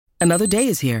Another day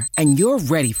is here, and you're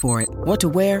ready for it. What to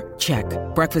wear? Check.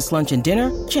 Breakfast, lunch, and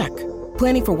dinner? Check.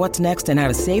 Planning for what's next and how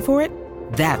to save for it?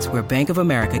 That's where Bank of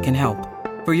America can help.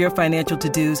 For your financial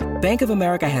to-dos, Bank of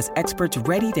America has experts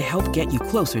ready to help get you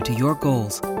closer to your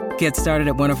goals. Get started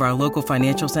at one of our local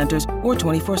financial centers or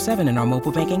 24/7 in our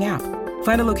mobile banking app.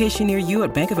 Find a location near you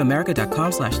at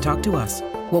bankofamerica.com/talktous.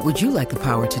 What would you like the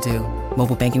power to do?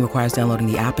 Mobile banking requires downloading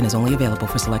the app and is only available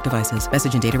for select devices.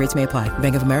 Message and data rates may apply.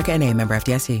 Bank of America N.A., member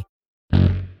FDIC.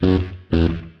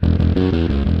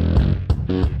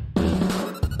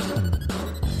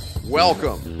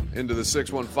 Welcome into the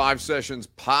 615 Sessions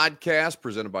podcast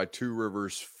presented by Two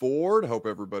Rivers Ford. Hope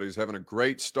everybody's having a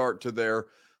great start to their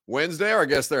Wednesday, or I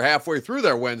guess they're halfway through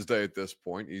their Wednesday at this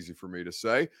point. Easy for me to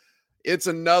say. It's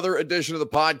another edition of the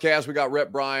podcast. We got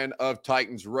Rhett Bryan of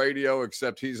Titans Radio,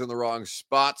 except he's in the wrong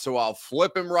spot, so I'll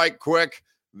flip him right quick.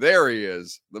 There he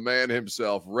is, the man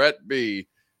himself, Rhett B.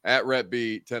 At Rhett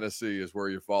B. Tennessee is where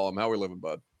you follow him. How we living,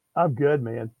 bud? I'm good,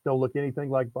 man. Don't look anything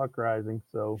like Buck Rising,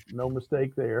 so no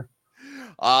mistake there.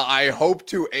 I hope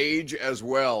to age as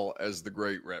well as the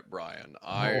great Rhett Bryan.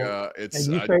 And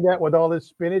you say that with all this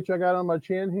spinach I got on my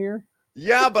chin here?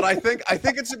 Yeah, but I think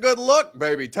it's a good look,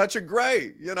 baby. Touch of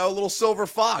gray, a little silver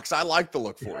fox. I like the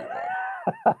look for you, bud.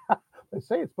 They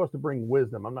say it's supposed to bring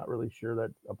wisdom. I'm not really sure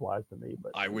that applies to me,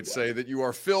 but I would say that you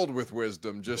are filled with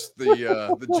wisdom. Just the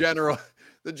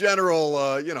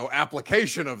general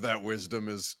application of that wisdom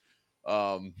is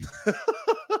the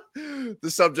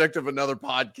subject of another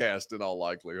podcast in all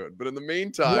likelihood. But in the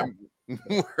meantime,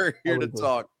 we're here to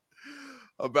talk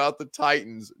about the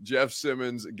Titans. Jeff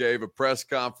Simmons gave a press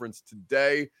conference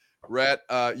today. Rhett,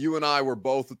 you and I were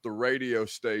both at the radio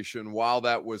station while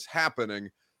that was happening.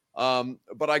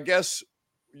 But I guess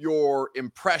your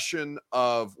impression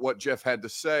of what Jeff had to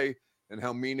say and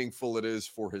how meaningful it is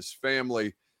for his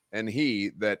family and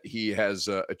that he has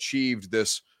achieved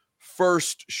this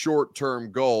first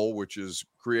short-term goal, which is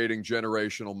creating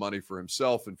generational money for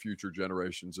himself and future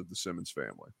generations of the Simmons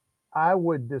family. I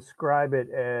would describe it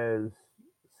as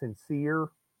sincere,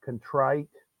 contrite,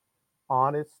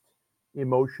 honest,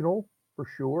 emotional, for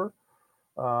sure.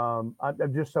 I'm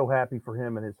just so happy for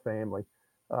him and his family.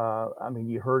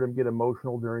 You heard him get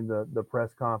emotional during the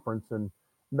press conference, and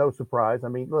no surprise.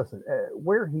 Listen,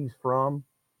 where he's from,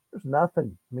 there's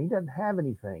nothing. He doesn't have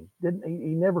anything.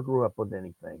 He never grew up with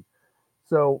anything.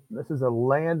 So this is a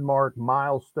landmark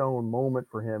milestone moment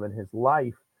for him in his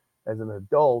life as an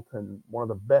adult, and one of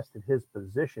the best at his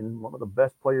position, one of the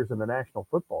best players in the National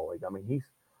Football League.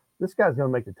 This guy's going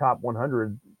to make the top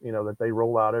 100, that they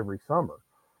roll out every summer.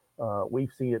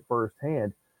 We've seen it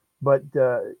firsthand. But,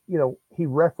 he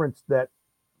referenced that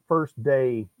first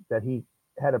day that he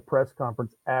had a press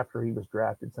conference after he was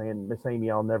drafted saying, "Miss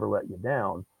Amy, I'll never let you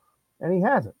down." And he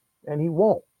hasn't, and he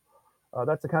won't.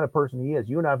 That's the kind of person he is.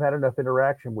 You and I have had enough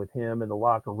interaction with him in the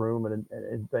locker room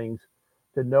and things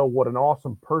to know what an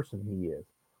awesome person he is.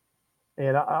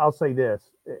 And I'll say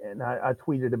this, and I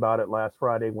tweeted about it last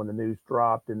Friday when the news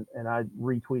dropped, and I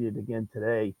retweeted again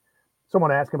today.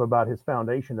 Someone asked him about his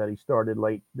foundation that he started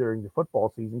late during the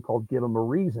football season called Give Him a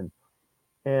Reason.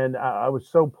 And I was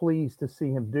so pleased to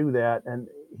see him do that. And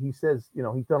he says,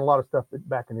 he's done a lot of stuff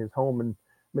back in his home in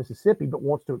Mississippi, but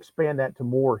wants to expand that to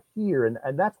more here. And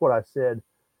that's what I said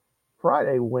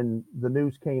Friday when the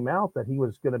news came out that he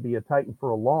was going to be a Titan for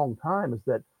a long time, is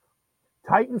that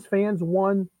Titans fans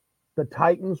won, the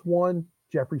Titans won,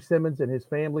 Jeffery Simmons and his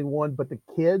family won, but the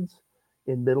kids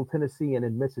in Middle Tennessee and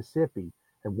in Mississippi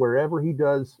and wherever he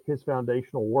does his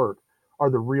foundational work are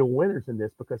the real winners in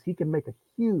this, because he can make a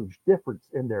huge difference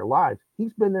in their lives.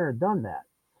 He's been there and done that.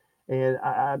 And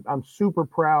I'm super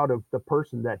proud of the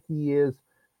person that he is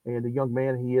and the young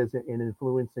man he is in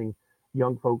influencing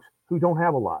young folks who don't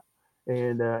have a lot.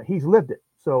 And he's lived it.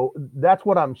 So that's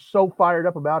what I'm so fired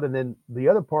up about. And then the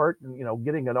other part,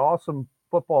 getting an awesome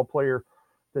football player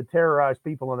to terrorize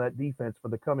people on that defense for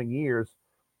the coming years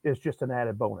is just an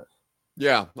added bonus.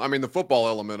 Yeah, the football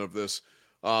element of this,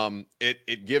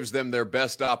 it gives them their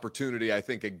best opportunity, I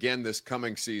think, again this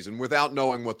coming season, without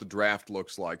knowing what the draft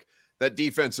looks like. That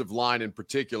defensive line in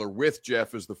particular, with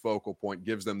Jeff as the focal point,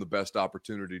 gives them the best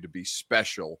opportunity to be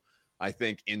special, I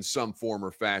think, in some form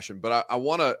or fashion. But I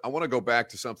want to go back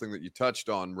to something that you touched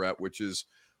on, Rhett, which is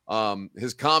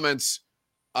his comments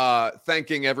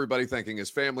thanking everybody, thanking his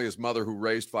family, his mother who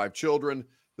raised 5 children,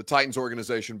 the Titans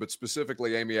organization, but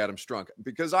specifically Amy Adams Strunk.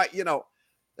 Because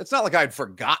it's not like I'd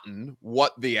forgotten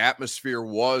what the atmosphere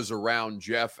was around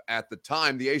Jeff at the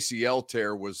time. The ACL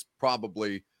tear was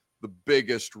probably the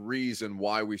biggest reason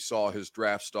why we saw his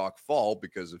draft stock fall,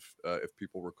 because if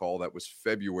people recall, that was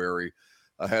February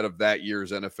ahead of that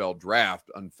year's NFL draft.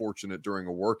 Unfortunate during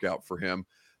a workout for him.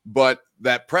 But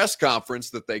that press conference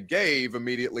that they gave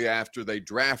immediately after they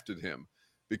drafted him,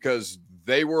 because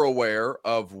they were aware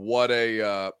of what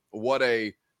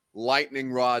a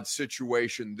lightning rod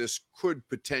situation this could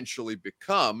potentially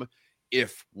become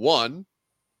if, one,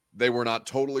 they were not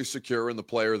totally secure in the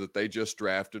player that they just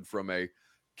drafted from a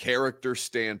character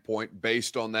standpoint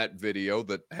based on that video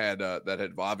that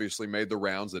had obviously made the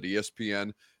rounds, that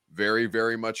ESPN very,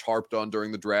 very much harped on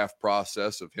during the draft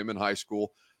process, of him in high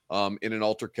school in an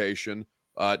altercation,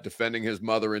 defending his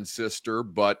mother and sister,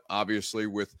 but obviously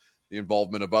with the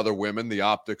involvement of other women, the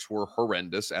optics were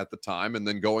horrendous at the time, and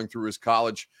then going through his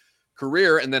college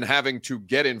career and then having to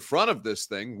get in front of this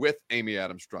thing with Amy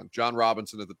Adams Strunk, John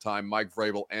Robinson at the time, Mike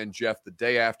Vrabel, and Jeff the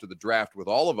day after the draft, with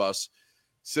all of us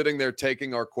sitting there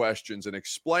taking our questions and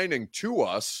explaining to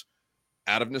us,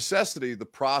 out of necessity, the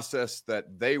process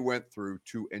that they went through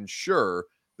to ensure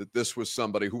that this was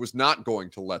somebody who was not going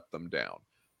to let them down.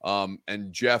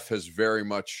 And Jeff has very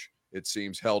much, it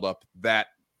seems, held up that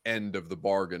end of the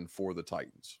bargain for the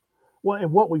Titans. Well,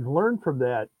 and what we've learned from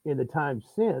that in the time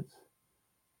since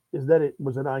is that it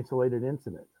was an isolated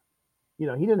incident. He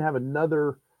didn't have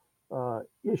another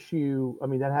issue. I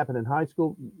mean, that happened in high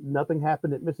school. Nothing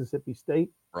happened at Mississippi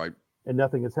State. Right. And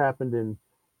nothing has happened in,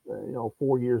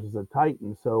 4 years as a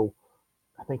Titan. So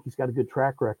I think he's got a good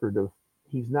track record of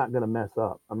he's not going to mess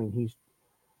up. I mean,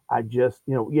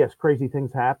 yes, crazy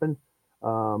things happen.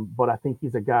 But I think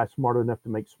he's a guy smart enough to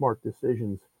make smart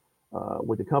decisions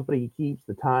with the company he keeps,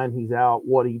 the time he's out,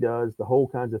 what he does, the whole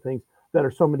kinds of things that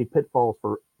are so many pitfalls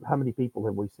for how many people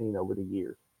have we seen over the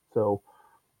years. So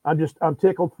I'm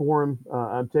tickled for him.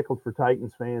 I'm tickled for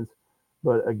Titans fans.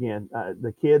 But again,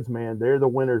 the kids, man, they're the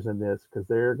winners in this because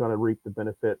they're going to reap the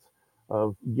benefits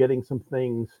of getting some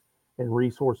things and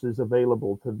resources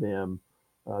available to them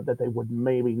that they would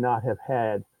maybe not have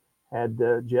had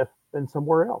Jeff been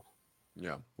somewhere else.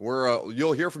 Yeah,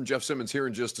 you'll hear from Jeff Simmons here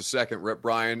in just a second. Rep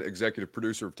Bryan, executive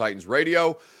producer of Titans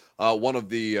Radio, one of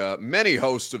the many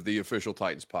hosts of the official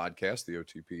Titans podcast, the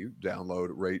OTP. Download,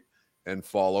 rate, and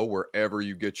follow wherever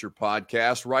you get your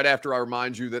podcast. Right after I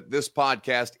remind you that this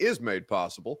podcast is made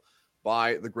possible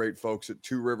by the great folks at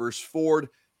Two Rivers Ford.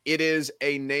 It is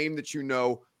a name that you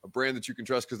know, a brand that you can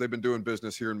trust because they've been doing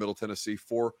business here in Middle Tennessee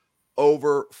for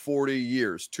over 40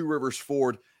 years. Two Rivers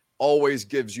Ford always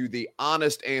gives you the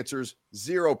honest answers,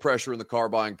 zero pressure in the car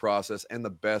buying process, and the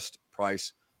best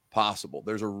price possible.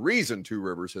 There's a reason Two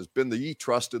Rivers has been the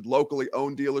trusted, locally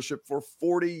owned dealership for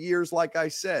 40 years, like I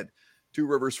said. Two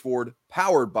Rivers Ford,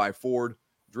 powered by Ford,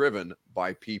 driven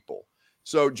by people.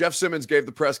 So Jeff Simmons gave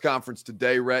the press conference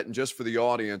today, Rhett, and just for the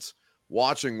audience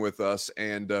watching with us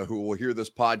and who will hear this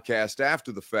podcast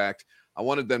after the fact, I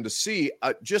wanted them to see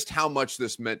just how much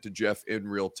this meant to Jeff in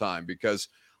real time, because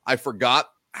I forgot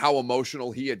how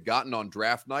emotional he had gotten on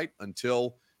draft night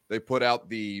until they put out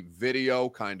the video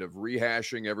kind of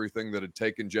rehashing everything that had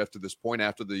taken Jeff to this point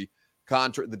after the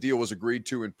contract, the deal was agreed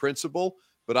to in principle.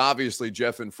 But obviously,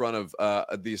 Jeff, in front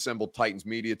of the assembled Titans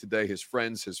media today, his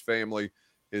friends, his family,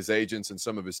 his agents, and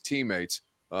some of his teammates,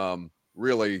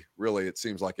 really, it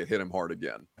seems like it hit him hard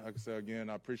again. Like I said, again,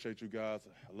 I appreciate you guys.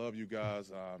 I love you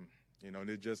guys.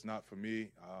 It's just not for me.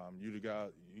 You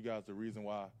guys are the reason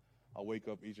why I wake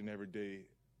up each and every day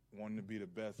wanting to be the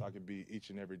best I could be each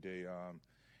and every day.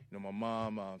 My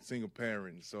mom, single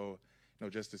parent, so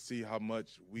just to see how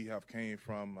much we have came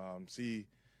from, see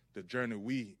the journey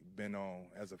we've been on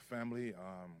as a family,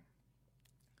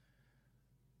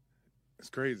 it's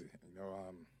crazy.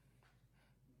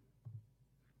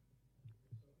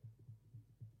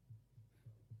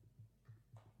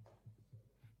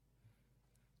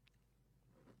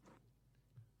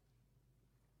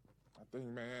 I think,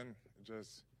 man,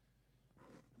 just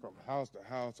from house to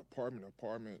house, apartment to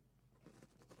apartment,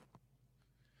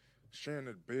 sharing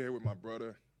a bed with my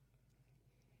brother.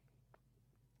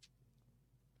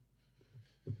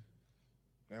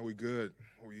 Man, we good.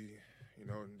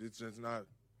 It's just not,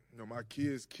 my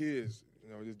kids, this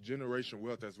generation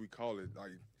wealth, as we call it,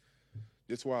 like,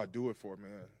 this is why I do it for,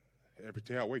 man. Every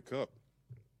day I wake up,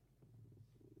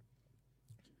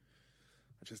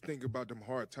 I just think about them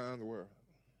hard times where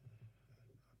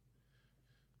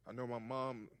I know my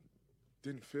mom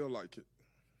didn't feel like it.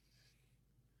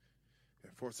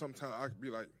 And for some time, I could be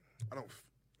like, I'm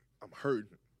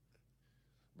hurting.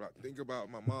 But I think about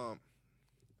my mom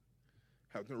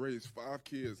having to raise 5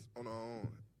 kids on her own.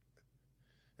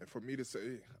 And for me to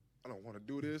say, I don't want to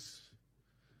do this,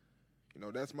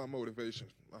 that's my motivation,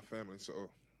 my family. So,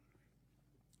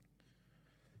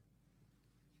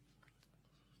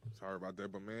 sorry about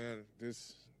that. But, man,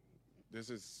 this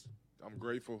is, I'm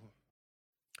grateful.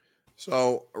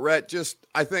 So, Rhett,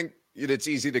 I think it's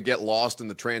easy to get lost in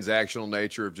the transactional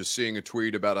nature of just seeing a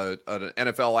tweet about an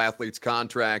NFL athlete's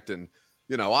contract and,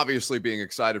 obviously being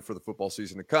excited for the football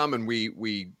season to come. And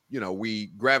we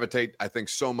gravitate, I think,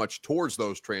 so much towards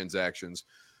those transactions,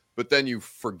 but then you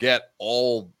forget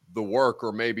all the work,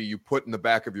 or maybe you put in the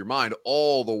back of your mind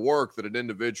all the work that an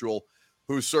individual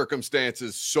whose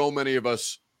circumstances so many of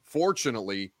us,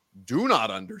 fortunately, do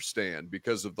not understand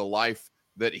because of the life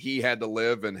that he had to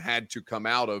live and had to come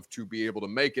out of to be able to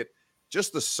make it.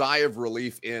 Just the sigh of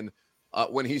relief in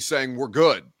when he's saying we're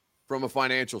good from a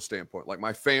financial standpoint, like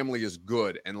my family is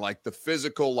good, and like the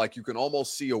physical, like you can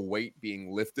almost see a weight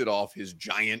being lifted off his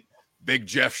giant Big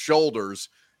Jeff shoulders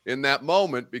in that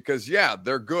moment, because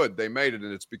they're good, they made it,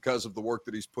 and it's because of the work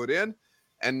that he's put in.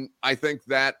 And I think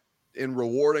that in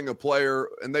rewarding a player,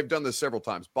 and they've done this several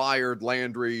times, Byard,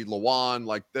 Landry, Lewan,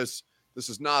 like this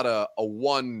is not a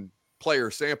one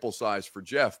player sample size for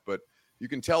Jeff, but you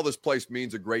can tell this place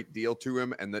means a great deal to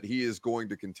him, and that he is going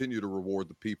to continue to reward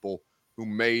the people who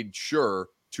made sure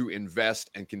to invest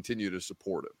and continue to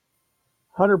support him.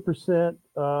 100%.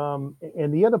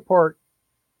 And the other part,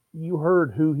 you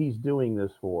heard who he's doing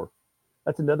this for.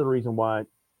 That's another reason why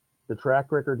the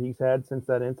track record he's had since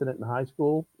that incident in high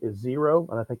school is 0,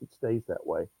 and I think it stays that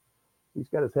way. He's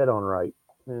got his head on right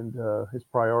and his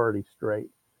priorities straight.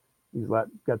 He's got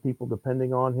people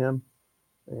depending on him,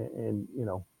 and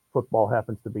football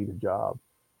happens to be the job.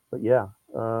 But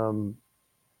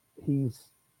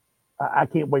I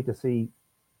can't wait to see,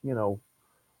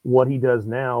 what he does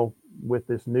now with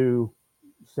this new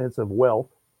sense of wealth,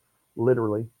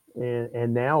 literally,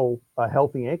 and now a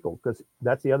healthy ankle, because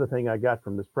that's the other thing I got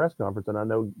from this press conference, and I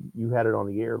know you had it on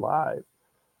the air live,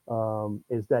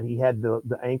 is that he had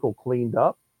the ankle cleaned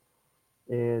up.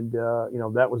 And,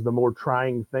 that was the more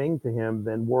trying thing to him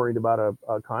than worried about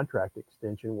a contract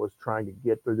extension, was trying to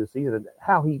get through the season. And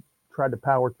how he tried to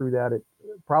power through that at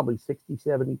probably 60,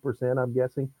 70%, I'm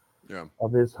guessing,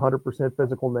 of his 100%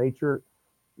 physical nature.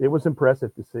 It was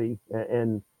impressive to see.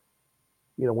 And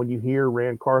when you hear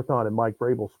Rand Carthon and Mike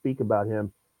Vrabel speak about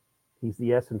him, he's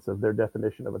the essence of their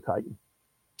definition of a Titan.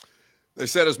 They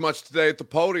said as much today at the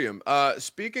podium.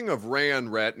 Speaking of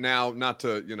Rand, Rhett, now not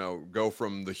to, go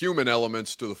from the human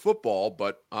elements to the football,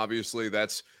 but obviously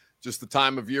that's just the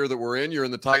time of year that we're in. You're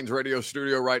in the Titans radio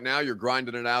studio right now. You're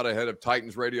grinding it out ahead of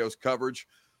Titans radio's coverage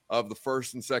of the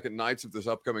first and second nights of this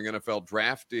upcoming NFL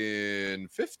draft in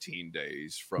 15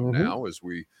 days from now, as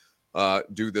we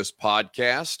do this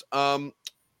podcast.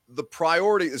 The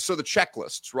priority, so the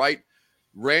checklists, right?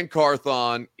 Rand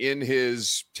Carthon, in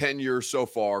his tenure so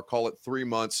far, call it 3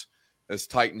 months as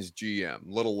Titans GM,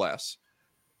 little less.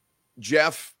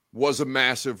 Jeff was a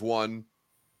massive one.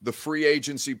 The free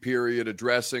agency period,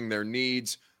 addressing their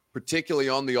needs, particularly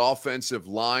on the offensive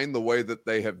line, the way that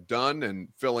they have done, and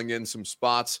filling in some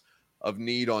spots of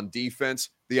need on defense,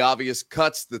 the obvious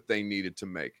cuts that they needed to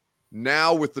make.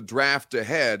 Now with the draft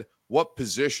ahead, what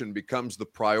position becomes the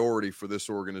priority for this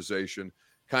organization,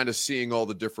 kind of seeing all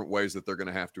the different ways that they're going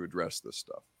to have to address this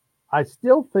stuff? I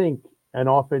still think an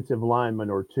offensive lineman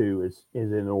or two is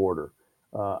in order.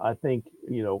 I think,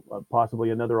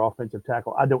 possibly another offensive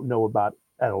tackle. I don't know about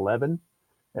at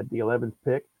the 11th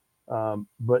pick.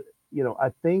 But,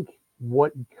 I think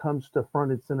what comes to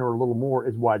front and center a little more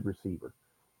is wide receiver.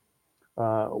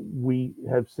 We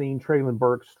have seen Traylon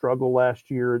Burks struggle last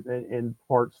year, in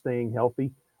part staying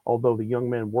healthy, although the young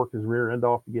man worked his rear end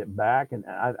off to get back, and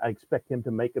I expect him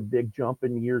to make a big jump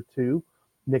in year 2.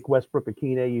 Nick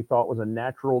Westbrook-Akine, you thought was a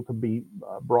natural to be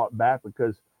brought back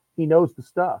because he knows the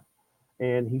stuff,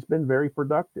 and he's been very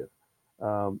productive.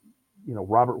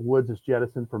 Robert Woods is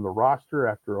jettisoned from the roster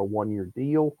after a 1-year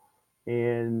deal.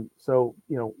 And so,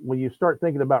 when you start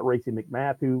thinking about Racey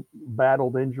McMath, who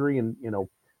battled injury and,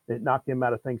 it knocked him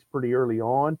out of things pretty early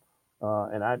on,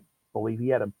 and I believe he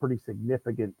had a pretty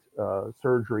significant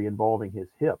surgery involving his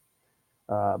hip.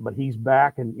 But he's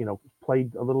back and,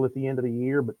 played a little at the end of the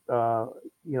year. But,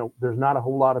 there's not a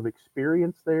whole lot of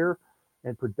experience there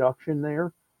and production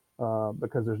there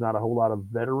because there's not a whole lot of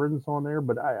veterans on there.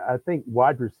 But I think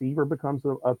wide receiver becomes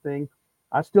a thing.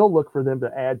 I still look for them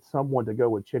to add someone to go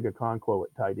with Chigakonkwo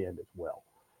at tight end as well.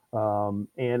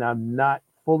 And I'm not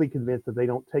fully convinced that they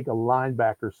don't take a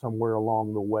linebacker somewhere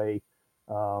along the way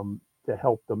to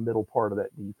help the middle part of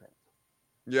that defense.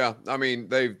 Yeah, I mean,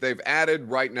 they've added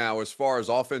right now, as far as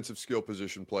offensive skill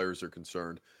position players are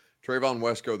concerned, Trayvon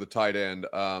Wesco, the tight end,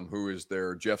 who is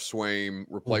their Jeff Swaim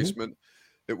replacement,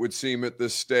 it would seem at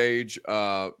this stage.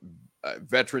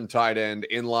 Veteran tight end,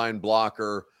 inline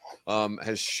blocker,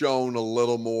 has shown a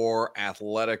little more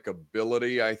athletic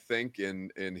ability, I think, in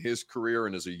his career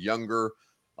and as a younger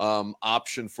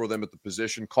option for them at the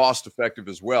position, cost effective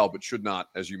as well, but should not,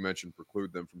 as you mentioned,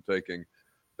 preclude them from taking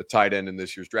the tight end in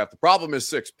this year's draft. The problem is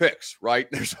 6 picks, right?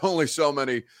 There's only so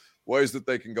many ways that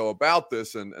they can go about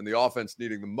this, and the offense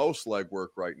needing the most legwork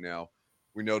right now,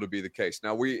 we know to be the case.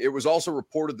 Now, it was also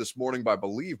reported this morning by, I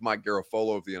believe, Mike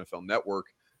Garafolo of the NFL Network,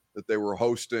 that they were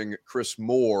hosting Chris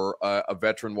Moore, a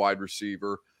veteran wide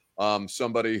receiver,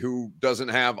 somebody who doesn't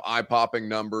have eye-popping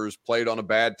numbers, played on a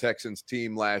bad Texans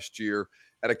team last year,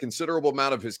 had a considerable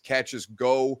amount of his catches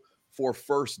go for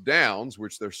first downs,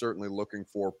 which they're certainly looking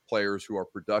for players who are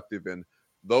productive in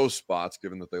those spots,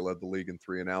 given that they led the league in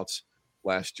 3-and-outs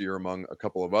last year among a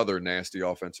couple of other nasty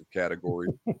offensive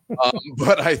categories.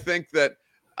 But I think that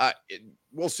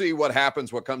we'll see what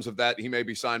happens, what comes of that. He may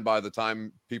be signed by the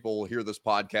time people hear this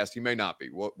podcast. He may not be,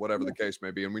 whatever the case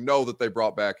may be. And we know that they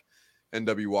brought back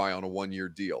NWI on a 1-year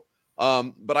deal.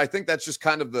 But I think that's just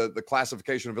kind of the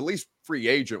classification of at least free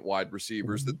agent wide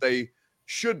receivers that they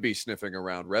should be sniffing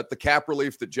around, Rhett. The cap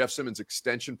relief that Jeff Simmons'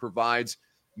 extension provides,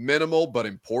 minimal but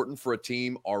important for a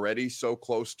team already so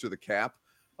close to the cap,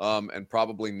 and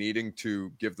probably needing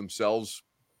to give themselves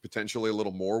potentially a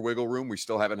little more wiggle room. We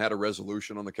still haven't had a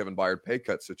resolution on the Kevin Byard pay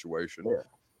cut situation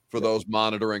for those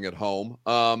monitoring at home.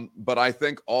 But I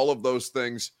think all of those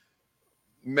things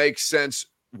make sense.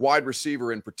 Wide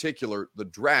receiver in particular, the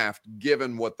draft,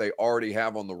 given what they already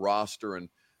have on the roster and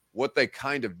what they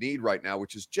kind of need right now,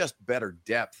 which is just better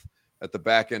depth at the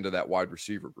back end of that wide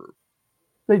receiver group.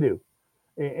 They do.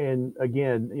 And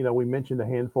again, we mentioned a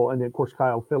handful, and then of course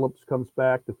Kyle Phillips comes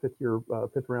back, the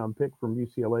fifth round pick from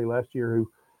UCLA last year,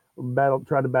 who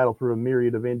tried to battle through a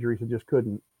myriad of injuries and just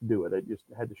couldn't do it. It just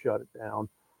had to shut it down.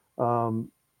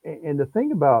 And the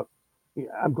thing about,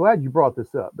 I'm glad you brought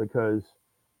this up, because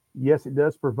yes, it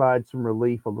does provide some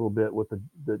relief a little bit with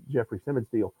the Jeffery Simmons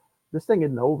deal. This thing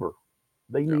isn't over.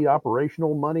 They need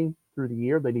operational money through the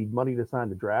year. They need money to sign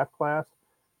the draft class.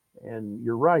 And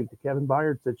you're right, the Kevin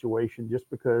Byard situation, just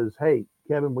because, hey,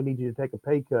 Kevin, we need you to take a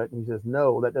pay cut, and he says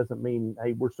no, that doesn't mean,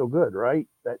 hey, we're so good, right?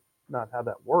 That's not how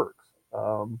that works.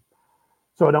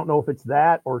 So I don't know if it's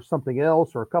that or something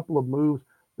else or a couple of moves,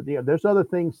 but there's other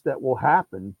things that will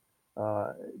happen,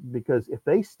 because if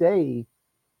they stay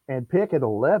and pick at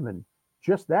 11,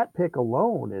 just that pick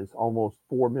alone is almost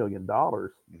 $4 million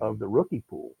of the rookie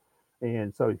pool.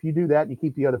 And so if you do that and you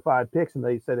keep the other 5 picks, and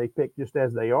they say they pick just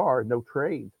as they are, no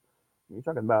trades, you're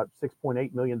talking about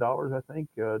 $6.8 million, I think,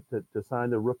 to sign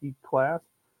the rookie class.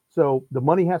 So the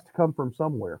money has to come from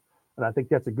somewhere. And I think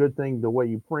that's a good thing, the way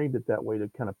you framed it that way, to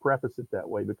kind of preface it that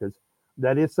way, because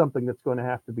that is something that's going to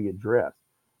have to be addressed.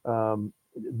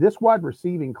 This wide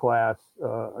receiving class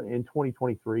in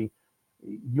 2023,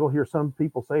 you'll hear some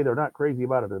people say they're not crazy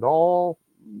about it at all.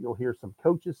 You'll hear some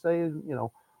coaches say,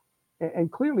 and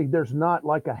clearly there's not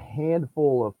like a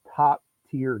handful of top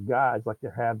tier guys like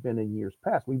there have been in years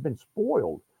past. We've been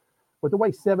spoiled with the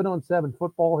way 7-on-7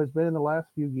 football has been in the last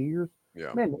few years.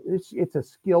 Yeah. Man, it's a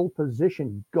skill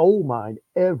position gold mine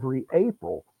every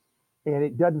April, and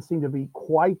it doesn't seem to be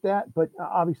quite that. But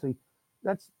obviously,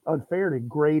 that's unfair to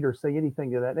grade or say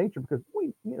anything of that nature, because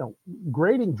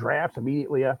grading drafts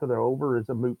immediately after they're over is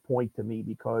a moot point to me,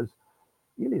 because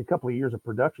you need a couple of years of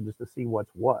production just to see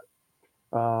what's what.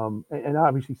 And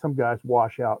obviously, some guys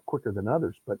wash out quicker than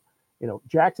others, but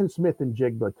Jackson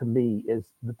Smith-Njigba to me is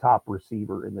the top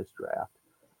receiver in this draft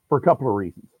for a couple of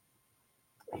reasons.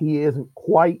 He isn't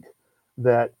quite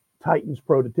that Titans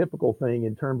prototypical thing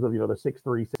in terms of, the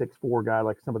 6'3", 6'4" guy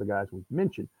like some of the guys we've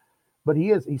mentioned, but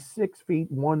he's 6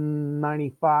 feet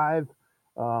 195.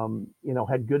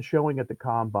 Had good showing at the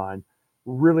combine,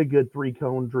 really good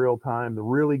 3-cone drill time, the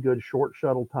really good short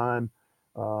shuttle time,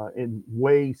 in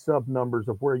way sub numbers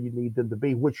of where you need them to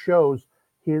be, which shows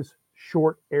his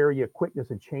short area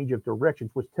quickness and change of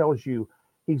directions, which tells you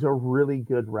he's a really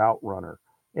good route runner.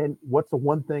 And what's the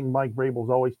one thing Mike Vrabel's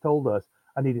always told us?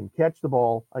 I need him to catch the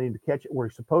ball. I need to catch it where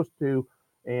he's supposed to,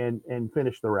 and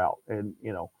finish the route. And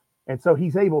and so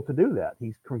he's able to do that.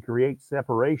 He can create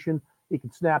separation. He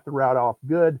can snap the route off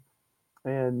good,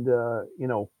 and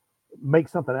make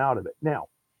something out of it. Now,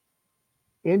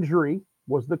 injury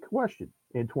was the question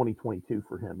in 2022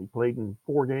 for him. He played in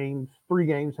 3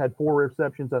 games, had 4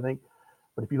 receptions, I think.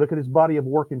 But if you look at his body of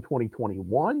work in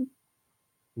 2021,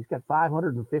 he's got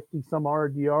 550 some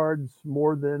odd yards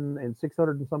more than, and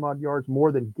 600 and some odd yards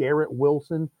more than Garrett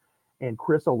Wilson and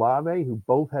Chris Olave, who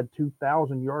both had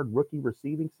 2,000-yard rookie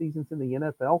receiving seasons in the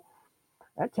NFL.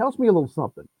 That tells me a little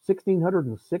something.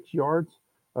 1,606 yards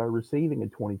receiving in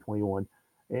 2021.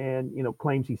 And,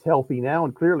 claims he's healthy now.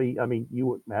 And clearly,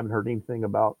 you haven't heard anything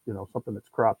about, something that's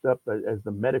cropped up as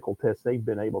the medical tests they've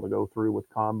been able to go through with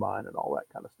combine and all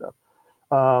that kind of stuff.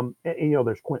 And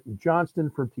there's Quentin Johnston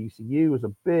from TCU, is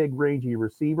a big, rangy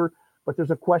receiver, but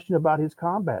there's a question about his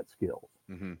combat skills.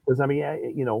 Because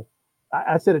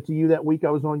I said it to you that week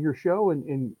I was on your show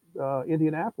in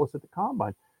Indianapolis at the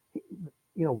Combine.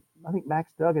 I think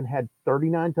Max Duggan had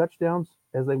 39 touchdowns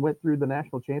as they went through the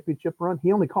national championship run.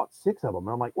 He only caught 6 of them.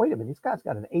 And I'm like, wait a minute, this guy's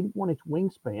got an 81-inch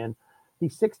wingspan.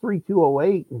 He's 6'3",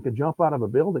 208 and could jump out of a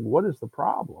building. What is the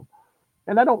problem?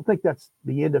 And I don't think that's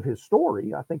the end of his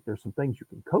story. I think there's some things you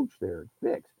can coach there and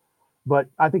fix. But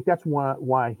I think that's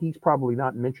why he's probably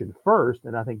not mentioned first.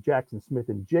 And I think Jackson Smith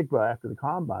and Jigba after the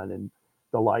Combine and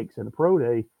the likes and the Pro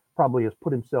Day probably has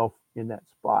put himself in that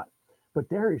spot. But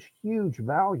there is huge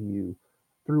value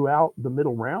throughout the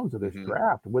middle rounds of this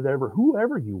draft,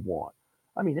 whoever you want.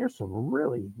 I mean, there's some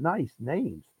really nice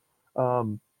names.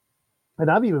 And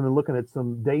I've even been looking at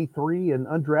some day 3 and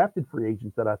undrafted free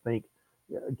agents that I think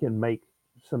can make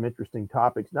some interesting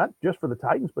topics, not just for the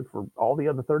Titans, but for all the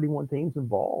other 31 teams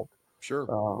involved.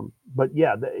 Sure. But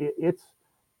yeah, it's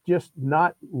just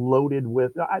not loaded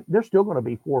with, there's still going to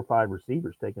be 4 or 5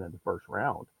 receivers taken in the first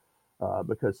round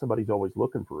because somebody's always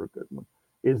looking for a good one.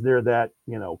 Is there that,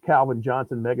 Calvin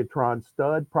Johnson, Megatron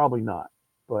stud? Probably not,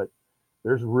 but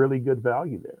there's really good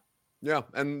value there. Yeah,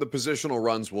 and the positional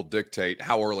runs will dictate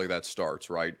how early that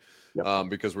starts, right? Yep.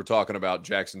 Because we're talking about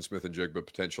Jackson Smith and Jigba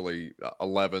potentially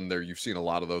 11 there. You've seen a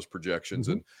lot of those projections,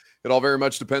 and it all very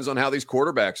much depends on how these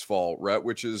quarterbacks fall, Rhett,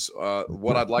 which is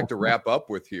what I'd like to wrap up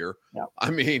with here. Yep.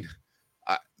 I mean,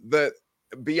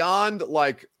 beyond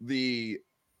like the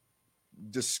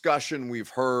discussion we've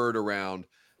heard around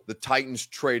the Titans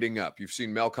trading up. You've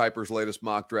seen Mel Kiper's latest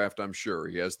mock draft, I'm sure.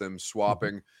 He has them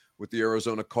swapping with the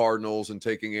Arizona Cardinals and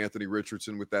taking Anthony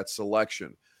Richardson with that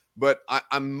selection. But I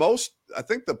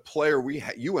think the player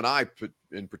you and I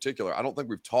in particular, I don't think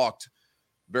we've talked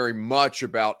very much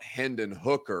about Hendon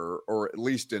Hooker, or at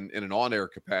least in an on-air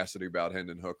capacity about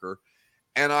Hendon Hooker.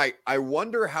 And I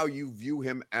wonder how you view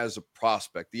him as a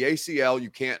prospect. The ACL,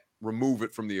 you can't remove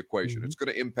it from the equation. It's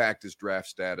going to impact his draft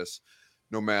status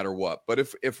no matter what. But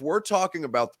if we're talking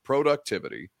about the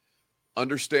productivity,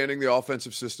 understanding the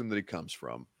offensive system that he comes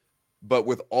from, but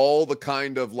with all the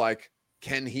kind of like,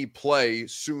 can he play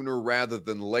sooner rather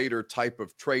than later type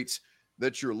of traits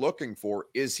that you're looking for,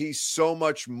 is he so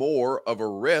much more of a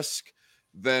risk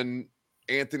than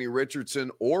Anthony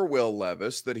Richardson or Will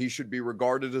Levis that he should be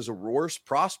regarded as a worse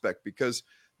prospect? Because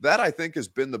that, I think, has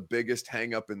been the biggest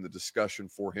hang up in the discussion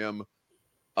for him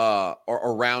or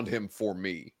around him for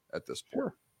me at this point.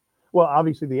 Sure. Well,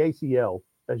 obviously the ACL,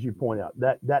 as you point out,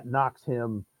 that knocks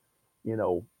him,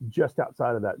 just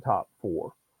outside of that top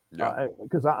 4. Yeah.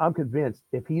 Because I'm convinced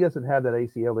if he doesn't have that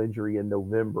ACL injury in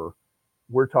November,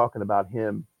 we're talking about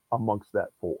him amongst that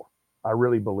 4. I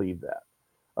really believe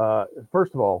that.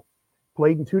 First of all,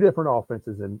 played in 2 different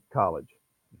offenses in college.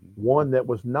 One that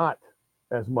was not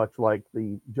as much like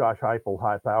the Josh Heupel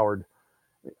high-powered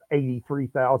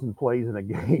 83,000 plays in a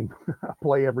game,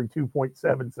 play every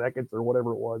 2.7 seconds or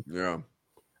whatever it was. Yeah.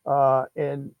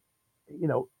 And,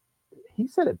 he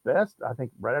said it best, I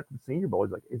think, right after the Senior Bowl.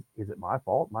 He's like, is it my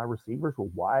fault? My receivers were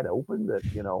wide open that,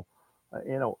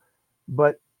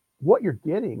 but what you're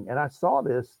getting, and I saw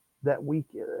this that week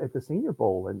at the Senior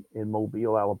Bowl in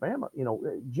Mobile, Alabama,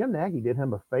 Jim Nagy did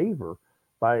him a favor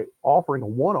by offering a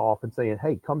one-off and saying,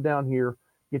 hey, come down here,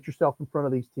 get yourself in front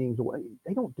of these teams.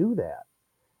 They don't do that.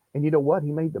 And you know what?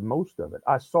 He made the most of it.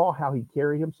 I saw how he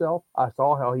carried himself. I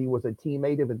saw how he was a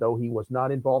teammate, even though he was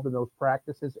not involved in those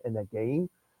practices and that game.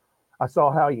 I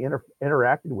saw how he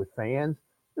interacted with fans.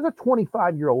 He's a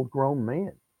 25-year-old grown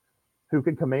man who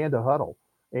can command a huddle.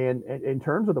 And in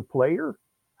terms of the player,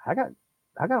 I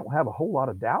don't have a whole lot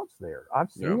of doubts there. I've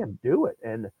seen him do it.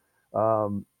 And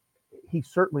he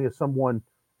certainly is someone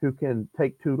who can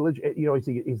take tutelage. Is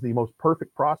he the most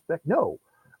perfect prospect? No,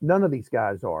 none of these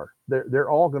guys are. They're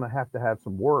all going to have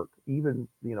some work, even,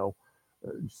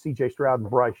 C.J. Stroud and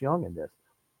Bryce Young in this.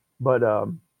 But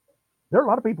there are a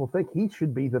lot of people think he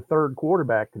should be the 3rd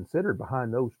quarterback considered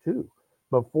behind those 2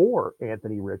 before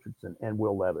Anthony Richardson and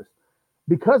Will Levis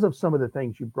because of some of the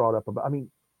things you brought up about. I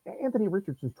mean, Anthony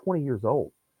Richardson's 20 years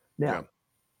old. Now,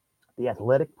 the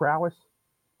athletic prowess,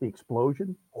 the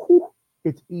explosion,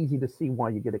 it's easy to see why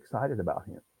you get excited about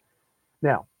him.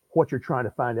 Now, what you're trying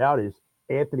to find out is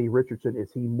Anthony Richardson,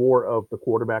 is he more of the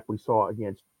quarterback we saw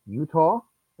against Utah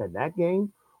in that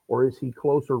game, or is he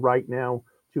closer right now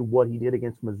to what he did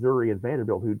against Missouri and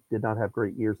Vanderbilt, who did not have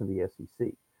great years in the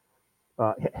SEC?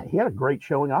 He had a great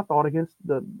showing, I thought, against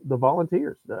the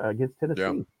Volunteers, against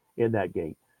Tennessee in that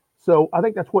game. So I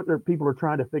think that's what people are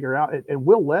trying to figure out. And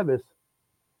Will Levis,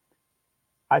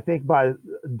 I think by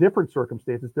different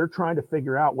circumstances, they're trying to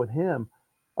figure out with him,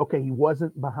 Okay, he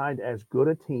wasn't behind as good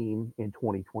a team in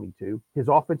 2022. His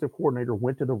offensive coordinator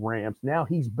went to the Rams. Now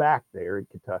he's back there in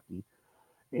Kentucky.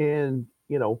 And,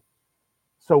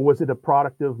 so was it a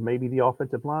product of maybe the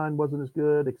offensive line wasn't as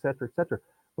good, et cetera, et cetera.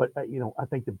 But, I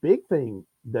think the big thing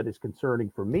that is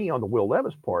concerning for me on the Will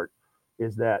Levis part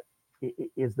is the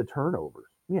turnovers.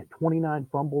 He had 29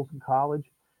 fumbles in college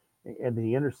and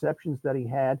the interceptions that he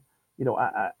had.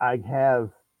 I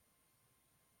have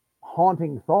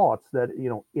haunting thoughts that,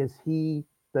 is he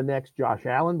the next Josh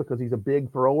Allen because he's a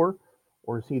big thrower,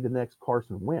 or is he the next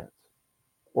Carson Wentz,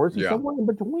 or is he somewhere in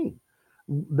between?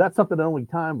 That's something that only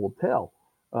time will tell.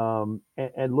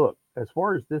 And look, as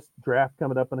far as this draft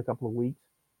coming up in a couple of weeks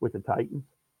with the Titans,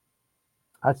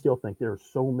 I still think there are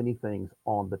so many things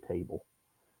on the table.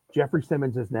 Jeffery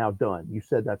Simmons is now done. You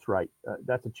said that's right.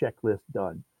 That's a checklist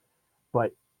done.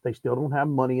 But they still don't have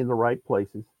money in the right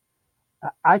places.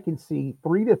 I can see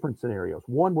three different scenarios.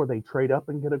 One where they trade up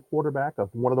and get a quarterback of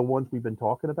one of the ones we've been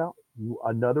talking about.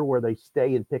 Another where they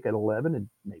stay and pick at 11 and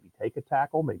maybe take a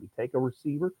tackle, maybe take a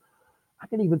receiver. I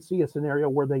can even see a scenario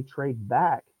where they trade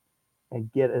back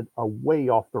and get a way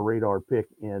off the radar pick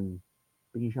in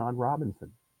Bijan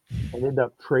Robinson and end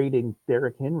up trading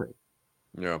Derrick Henry.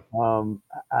 Yeah.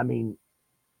 I mean,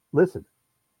 listen,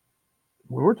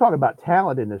 when we're talking about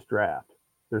talent in this draft,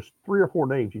 there's 3 or 4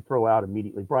 names you throw out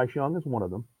immediately. Bryce Young is one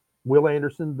of them. Will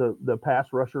Anderson, the pass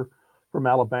rusher from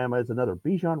Alabama, is another.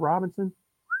 Bijan Robinson,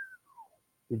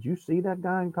 did you see that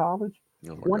guy in college?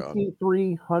 Oh my God.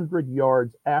 2,300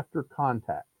 yards after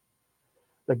contact.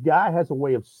 The guy has a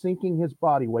way of sinking his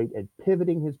body weight and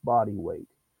pivoting his body weight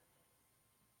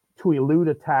to elude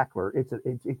a tackler.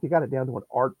 You got it down to an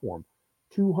art form.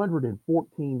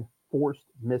 214 forced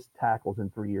missed tackles in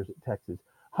 3 years at Texas.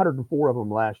 104 of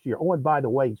them last year. Oh, and by the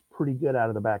way, he's pretty good out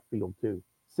of the backfield too.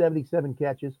 77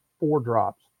 catches, 4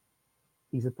 drops.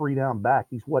 He's a 3-down back.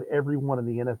 He's what everyone in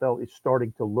the NFL is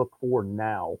starting to look for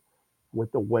now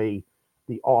with the way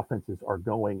the offenses are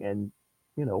going and,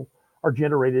 are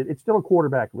generated. It's still a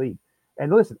quarterback league.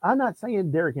 And listen, I'm not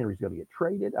saying Derrick Henry's going to get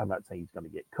traded. I'm not saying he's going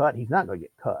to get cut. He's not going to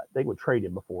get cut. They would trade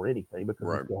him before anything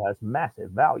because he still has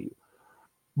massive value.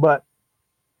 But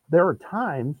there are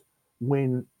times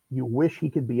when you wish he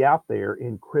could be out there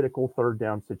in critical third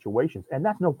down situations. And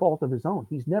that's no fault of his own.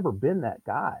 He's never been that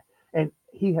guy. And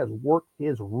he has worked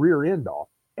his rear end off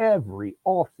every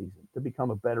offseason to become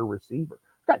a better receiver.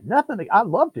 Got nothing. I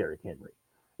love Derrick Henry.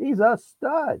 He's a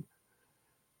stud.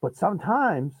 But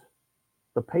sometimes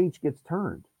the page gets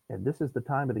turned. And this is the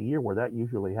time of the year where that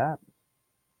usually happens.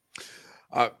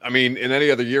 I mean, in any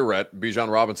other year, Rhett, Bijan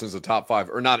Robinson's a top 5,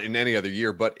 or not in any other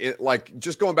year, but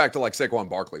just going back to like Saquon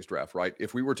Barkley's draft, right?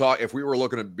 If we were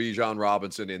looking at Bijan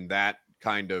Robinson in that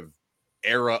kind of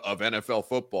era of NFL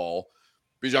football,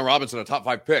 Bijan Robinson a top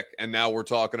 5 pick, and now we're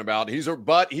talking about he's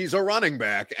a running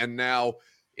back, and now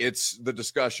it's the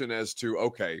discussion as to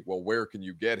okay, well, where can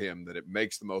you get him that it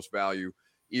makes the most value,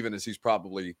 even as he's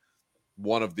probably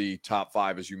one of the top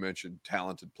 5, as you mentioned,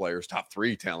 talented players, top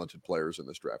 3 talented players in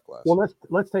this draft class. Well,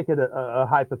 let's take it a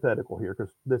hypothetical here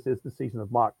because this is the season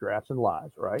of mock drafts and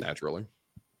lives, right? Naturally.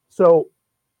 So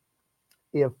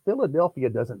if Philadelphia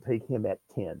doesn't take him at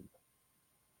 10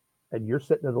 and you're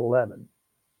sitting at 11,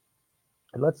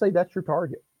 and let's say that's your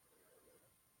target,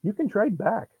 you can trade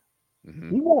back.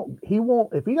 Mm-hmm. He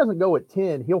won't, if he doesn't go at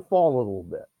 10, he'll fall a little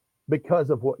bit because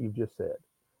of what you've just said.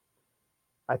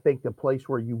 I think the place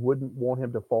where you wouldn't want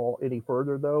him to fall any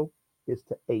further, though, is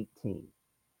to 18.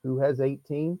 Who has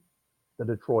 18? The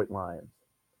Detroit Lions.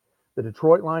 The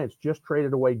Detroit Lions just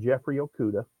traded away Jeffrey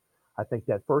Okudah. I think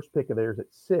that first pick of theirs at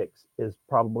 6 is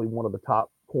probably one of the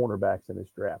top cornerbacks in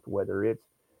this draft, whether it's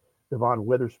Devon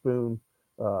Witherspoon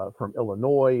from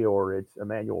Illinois, or it's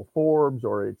Emmanuel Forbes,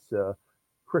 or it's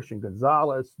Christian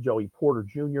Gonzalez, Joey Porter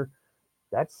Jr.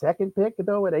 That second pick,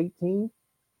 though, at 18,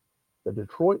 the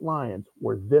Detroit Lions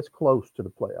were this close to the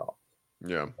playoffs.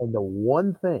 Yeah. And the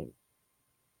one thing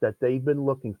that they've been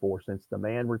looking for since the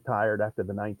man retired after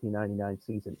the 1999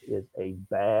 season is a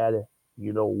bad,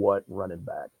 running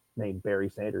back named Barry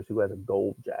Sanders, who has a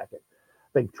gold jacket.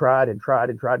 They've tried and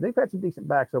tried and tried. They've had some decent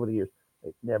backs over the years.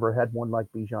 They've never had one like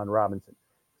Bijan Robinson.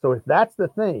 So if that's the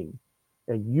thing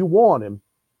and you want him,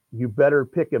 you better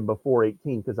pick him before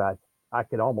 18, because I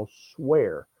could almost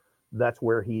swear that's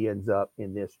where he ends up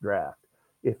in this draft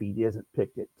if he isn't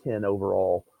picked at 10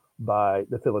 overall by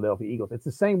the Philadelphia Eagles. It's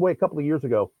the same way a couple of years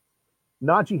ago.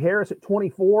 Najee Harris at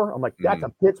 24. I'm like, that's a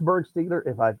Pittsburgh Steeler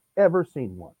if I've ever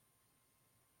seen one.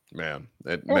 Man,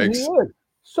 it and makes he is.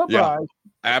 Surprise. Yeah,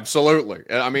 absolutely.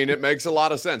 I mean, it makes a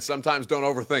lot of sense. Sometimes don't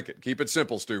overthink it. Keep it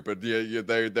simple, stupid.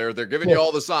 They're giving you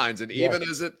all the signs, and even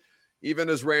as it even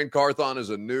as Rand Carthon is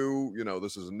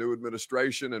this is a new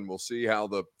administration, and we'll see how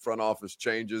the front office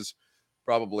changes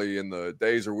probably in the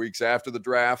days or weeks after the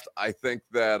draft. I think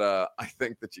that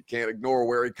you can't ignore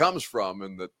where he comes from,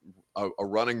 and that a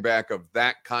running back of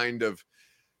that kind of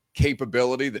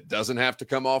capability that doesn't have to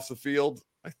come off the field,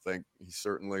 I think he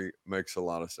certainly makes a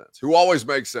lot of sense. Who always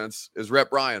makes sense is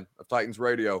Rep Ryan of Titans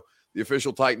Radio, the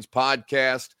official Titans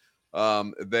podcast.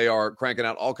 They are cranking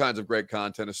out all kinds of great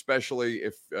content, especially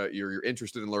if you're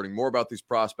interested in learning more about these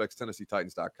prospects.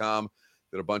 TennesseeTitans.com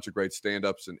did a bunch of great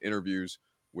stand-ups and interviews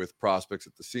with prospects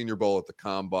at the Senior Bowl, at the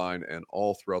Combine, and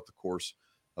all throughout the course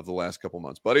of the last couple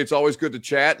months. Buddy, it's always good to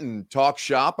chat and talk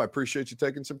shop. I appreciate you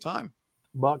taking some time.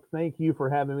 Buck, thank you for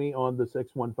having me on the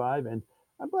 615, and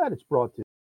I'm glad it's brought to